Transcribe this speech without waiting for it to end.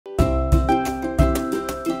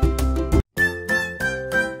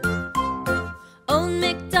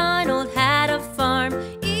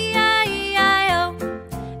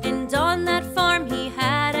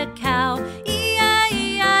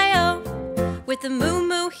With a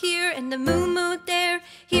moo-moo here and a moo-moo there,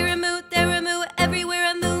 here a moo, there a moo, everywhere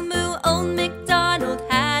a moo-moo. Old Macdonald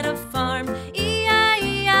had a farm,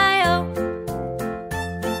 E-I-E-I-O.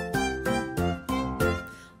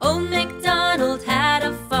 Old Macdonald had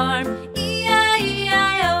a farm,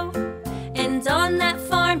 E-I-E-I-O. And on that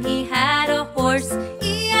farm he had a horse,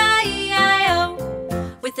 E-I-E-I-O.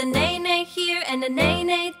 With a neigh-neigh here and a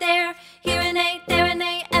neigh-neigh there, here a neigh, there a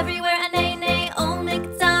neigh, everywhere a neigh-neigh. Old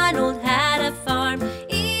Macdonald had a farm,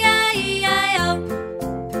 E-I-E-I-O.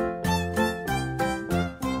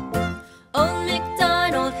 Old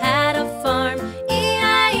Macdonald had a farm,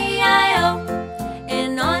 E-I-E-I-O.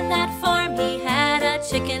 And on that farm he had a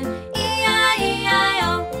chicken,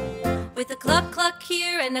 E-I-E-I-O. With a cluck-cluck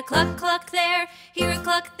here and a cluck-cluck there, here a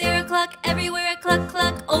cluck, there a cluck, everywhere a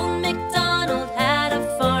cluck-cluck. Old Macdonald had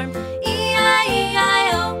a farm,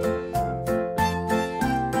 E-I-E-I-O.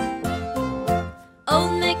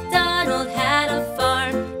 Old Macdonald had a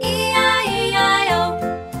farm, E-I-E-I-O.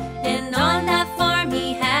 And on that farm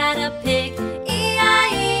he had a pig,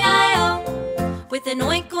 E-I-E-I-O. With an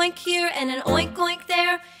oink-oink here and an oink-oink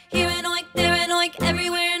there, here an oink, there an oink,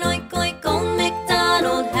 everywhere an oink-oink. Old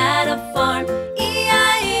Macdonald had a farm,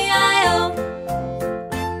 E-I-E-I-O.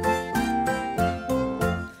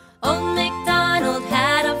 Old Macdonald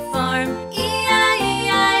had a farm,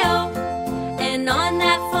 E-I-E-I-O. And on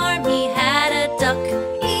that farm he had a duck,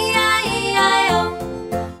 E-I-E-I-O.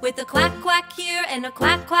 With a quack-quack here and a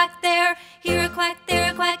quack-quack there, here a quack,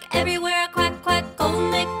 there a quack, everywhere a quack-quack.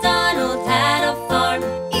 Old Macdonald had a farm,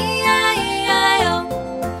 E-I-E-I-O.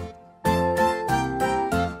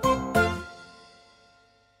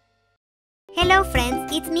 Hello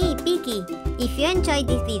friends, it's me, Piki. If you enjoyed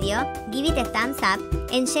this video, give it a thumbs up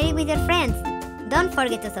and share it with your friends. Don't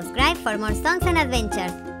forget to subscribe for more songs and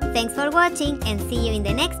adventures. Thanks for watching and see you in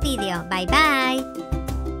the next video. Bye bye!